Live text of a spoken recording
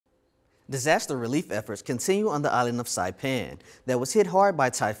Disaster relief efforts continue on the island of Saipan that was hit hard by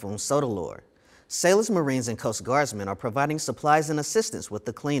Typhoon Sotalor. Sailors, Marines, and Coast Guardsmen are providing supplies and assistance with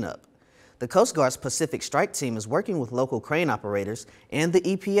the cleanup. The Coast Guard's Pacific Strike Team is working with local crane operators and the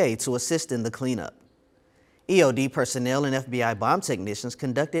EPA to assist in the cleanup. EOD personnel and FBI bomb technicians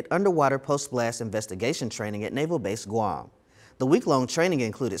conducted underwater post-blast investigation training at Naval Base Guam. The week-long training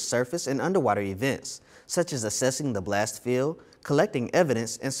included surface and underwater events, such as assessing the blast field, collecting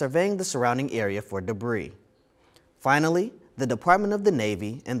evidence, and surveying the surrounding area for debris. Finally, the Department of the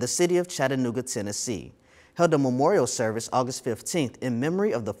Navy and the City of Chattanooga, Tennessee, held a memorial service August 15th in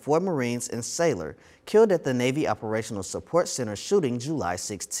memory of the 4 Marines and sailor killed at the Navy Operational Support Center shooting July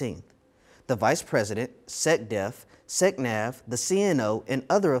 16th. The Vice President, SecDef, SecNav, the CNO, and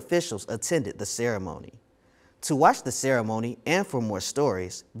other officials attended the ceremony. To watch the ceremony and for more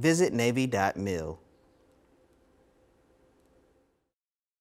stories, visit Navy.mil.